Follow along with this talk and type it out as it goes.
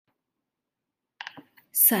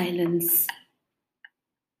Silence.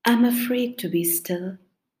 I'm afraid to be still,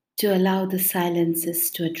 to allow the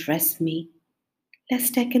silences to address me,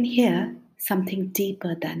 lest I can hear something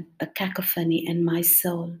deeper than the cacophony in my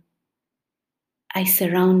soul. I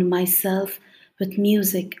surround myself with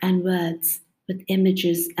music and words, with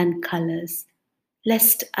images and colors,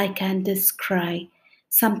 lest I can descry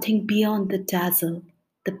something beyond the dazzle,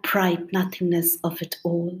 the bright nothingness of it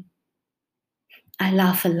all. I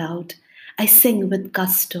laugh aloud, I sing with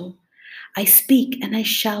gusto, I speak and I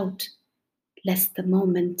shout, lest the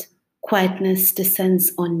moment quietness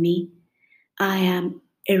descends on me, I am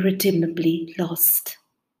irredeemably lost.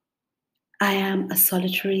 I am a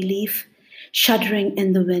solitary leaf, shuddering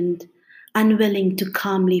in the wind, unwilling to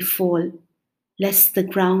calmly fall, lest the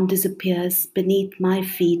ground disappears beneath my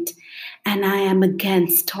feet and I am again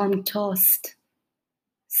storm tossed.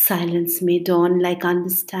 Silence may dawn like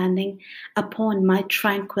understanding upon my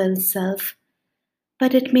tranquil self,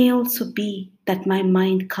 but it may also be that my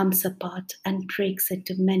mind comes apart and breaks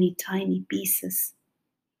into many tiny pieces.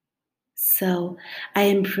 So I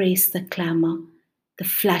embrace the clamor, the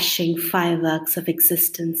flashing fireworks of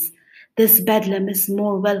existence. This bedlam is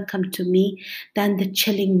more welcome to me than the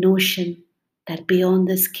chilling notion that beyond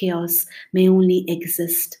this chaos may only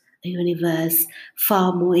exist a universe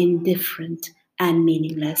far more indifferent and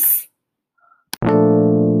meaningless.